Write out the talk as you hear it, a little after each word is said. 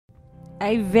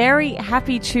A very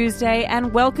happy Tuesday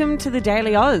and welcome to the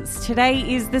Daily Oz. Today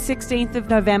is the 16th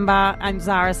of November. I'm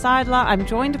Zara Seidler. I'm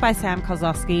joined by Sam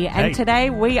Kozlowski and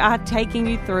Today we are taking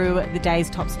you through the day's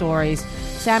top stories.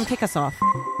 Sam, kick us off.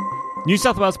 New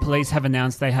South Wales Police have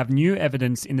announced they have new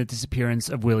evidence in the disappearance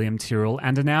of William Tyrrell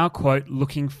and are now, quote,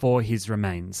 looking for his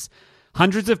remains.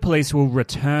 Hundreds of police will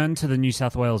return to the New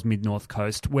South Wales mid-north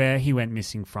coast, where he went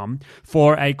missing from,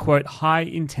 for a, quote,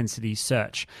 high-intensity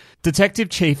search. Detective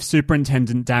Chief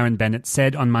Superintendent Darren Bennett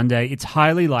said on Monday it's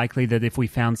highly likely that if we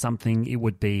found something, it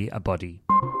would be a body.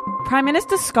 Prime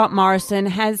Minister Scott Morrison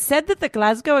has said that the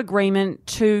Glasgow Agreement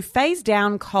to phase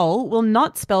down coal will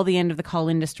not spell the end of the coal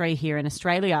industry here in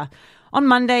Australia. On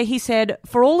Monday, he said,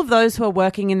 for all of those who are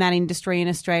working in that industry in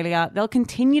Australia, they'll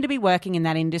continue to be working in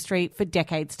that industry for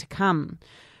decades to come.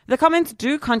 The comments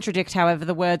do contradict, however,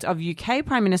 the words of UK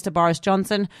Prime Minister Boris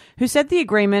Johnson, who said the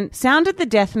agreement sounded the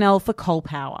death knell for coal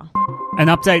power. An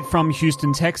update from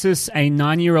Houston, Texas. A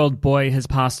 9-year-old boy has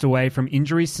passed away from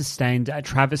injuries sustained at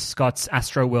Travis Scott's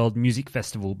Astroworld Music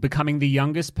Festival, becoming the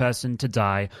youngest person to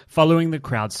die following the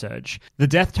crowd surge. The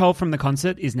death toll from the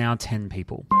concert is now 10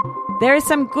 people. There is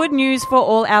some good news for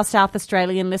all our South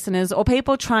Australian listeners or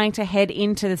people trying to head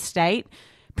into the state.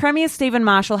 Premier Stephen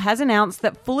Marshall has announced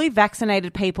that fully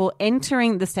vaccinated people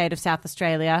entering the state of South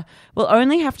Australia will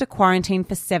only have to quarantine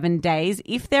for 7 days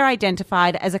if they're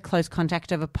identified as a close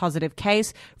contact of a positive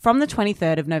case from the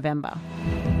 23rd of November.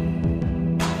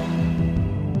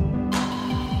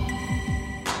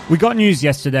 We got news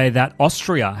yesterday that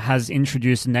Austria has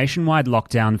introduced a nationwide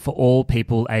lockdown for all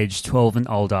people aged 12 and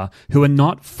older who are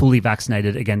not fully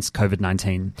vaccinated against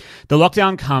COVID-19. The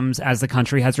lockdown comes as the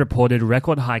country has reported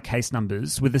record high case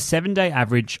numbers with a 7-day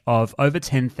average of over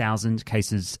 10,000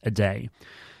 cases a day.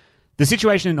 The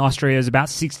situation in Austria is about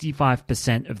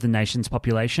 65% of the nation's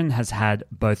population has had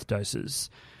both doses.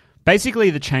 Basically,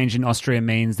 the change in Austria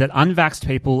means that unvaxxed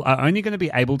people are only going to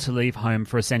be able to leave home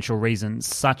for essential reasons,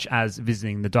 such as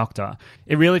visiting the doctor.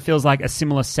 It really feels like a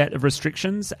similar set of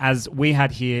restrictions as we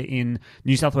had here in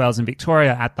New South Wales and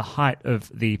Victoria at the height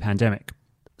of the pandemic.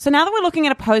 So now that we're looking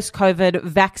at a post-COVID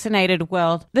vaccinated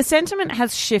world, the sentiment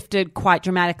has shifted quite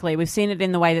dramatically. We've seen it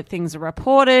in the way that things are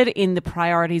reported, in the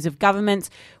priorities of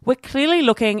governments. We're clearly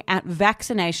looking at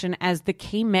vaccination as the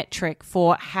key metric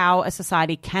for how a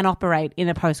society can operate in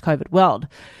a post-COVID world.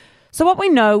 So what we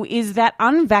know is that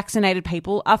unvaccinated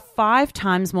people are 5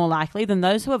 times more likely than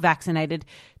those who are vaccinated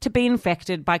to be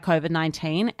infected by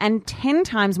COVID-19 and 10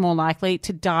 times more likely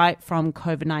to die from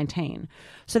COVID-19.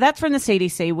 So that's from the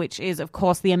CDC, which is, of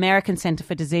course, the American Centre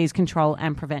for Disease Control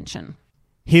and Prevention.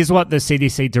 Here's what the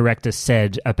CDC director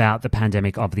said about the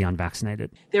pandemic of the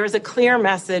unvaccinated. There is a clear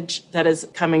message that is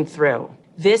coming through.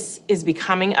 This is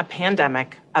becoming a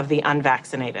pandemic of the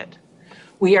unvaccinated.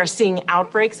 We are seeing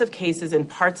outbreaks of cases in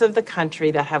parts of the country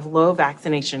that have low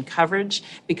vaccination coverage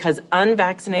because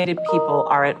unvaccinated people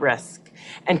are at risk.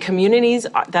 And communities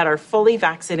that are fully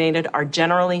vaccinated are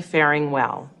generally faring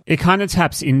well. It kind of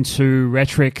taps into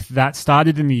rhetoric that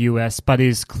started in the US but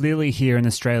is clearly here in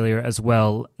Australia as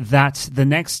well, that the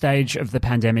next stage of the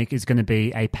pandemic is going to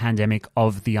be a pandemic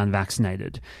of the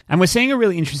unvaccinated. And we're seeing a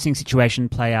really interesting situation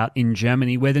play out in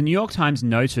Germany where the New York Times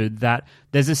noted that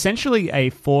there's essentially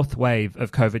a 4th wave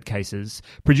of COVID cases,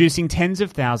 producing tens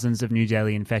of thousands of new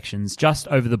daily infections just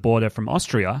over the border from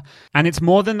Austria, and it's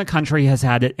more than the country has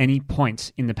had at any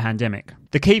point in the pandemic.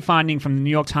 The key finding from the New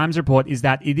York Times report is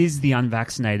that it is the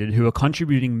unvaccinated who are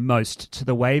contributing most to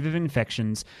the wave of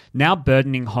infections now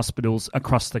burdening hospitals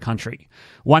across the country.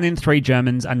 1 in 3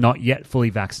 Germans are not yet fully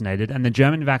vaccinated, and the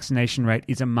German vaccination rate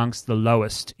is amongst the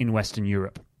lowest in Western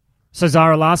Europe. So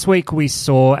Zara, last week we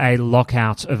saw a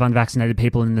lockout of unvaccinated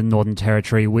people in the Northern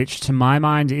Territory, which to my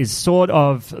mind is sort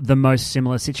of the most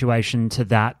similar situation to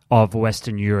that of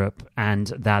Western Europe and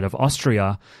that of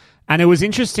Austria. And it was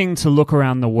interesting to look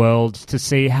around the world to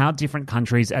see how different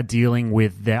countries are dealing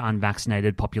with their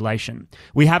unvaccinated population.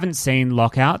 We haven't seen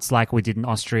lockouts like we did in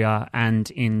Austria and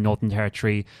in Northern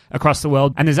Territory across the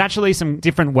world. And there's actually some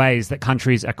different ways that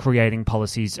countries are creating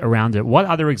policies around it. What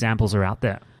other examples are out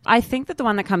there? I think that the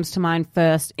one that comes to mind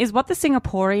first is what the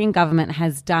Singaporean government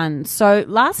has done. So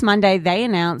last Monday, they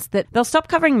announced that they'll stop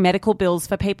covering medical bills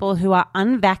for people who are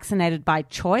unvaccinated by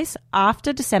choice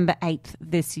after December 8th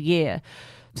this year.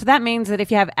 So that means that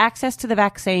if you have access to the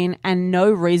vaccine and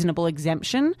no reasonable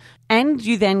exemption, and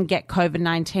you then get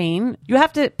COVID-19, you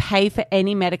have to pay for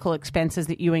any medical expenses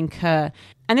that you incur.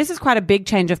 And this is quite a big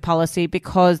change of policy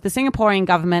because the Singaporean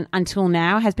government until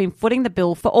now has been footing the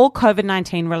bill for all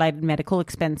COVID-19 related medical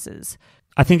expenses.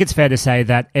 I think it's fair to say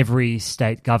that every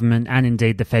state government and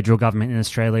indeed the federal government in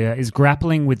Australia is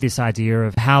grappling with this idea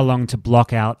of how long to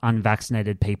block out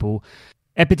unvaccinated people.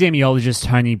 Epidemiologist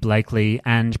Tony Blakely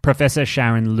and Professor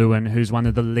Sharon Lewin, who's one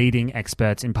of the leading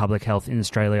experts in public health in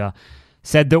Australia,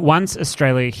 said that once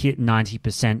Australia hit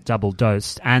 90% double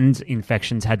dosed and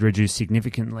infections had reduced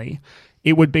significantly,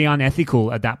 it would be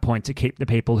unethical at that point to keep the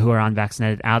people who are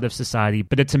unvaccinated out of society,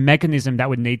 but it's a mechanism that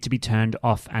would need to be turned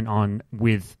off and on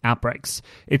with outbreaks.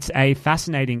 It's a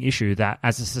fascinating issue that,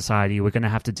 as a society, we're going to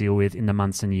have to deal with in the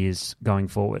months and years going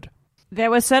forward. There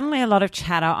was certainly a lot of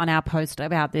chatter on our post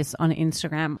about this on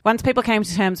Instagram. Once people came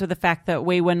to terms with the fact that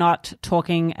we were not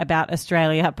talking about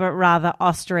Australia, but rather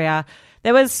Austria,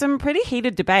 there was some pretty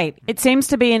heated debate. It seems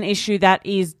to be an issue that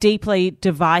is deeply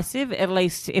divisive, at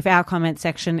least if our comment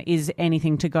section is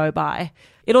anything to go by.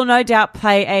 It'll no doubt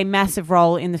play a massive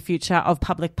role in the future of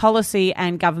public policy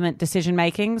and government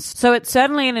decision-making, so it's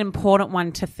certainly an important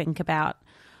one to think about.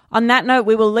 On that note,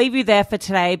 we will leave you there for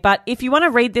today, but if you want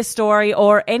to read this story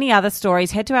or any other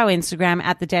stories, head to our Instagram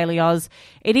at The Daily Oz.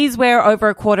 It is where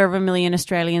over 250,000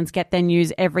 Australians get their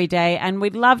news every day, and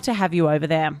we'd love to have you over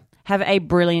there. Have a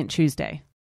brilliant Tuesday.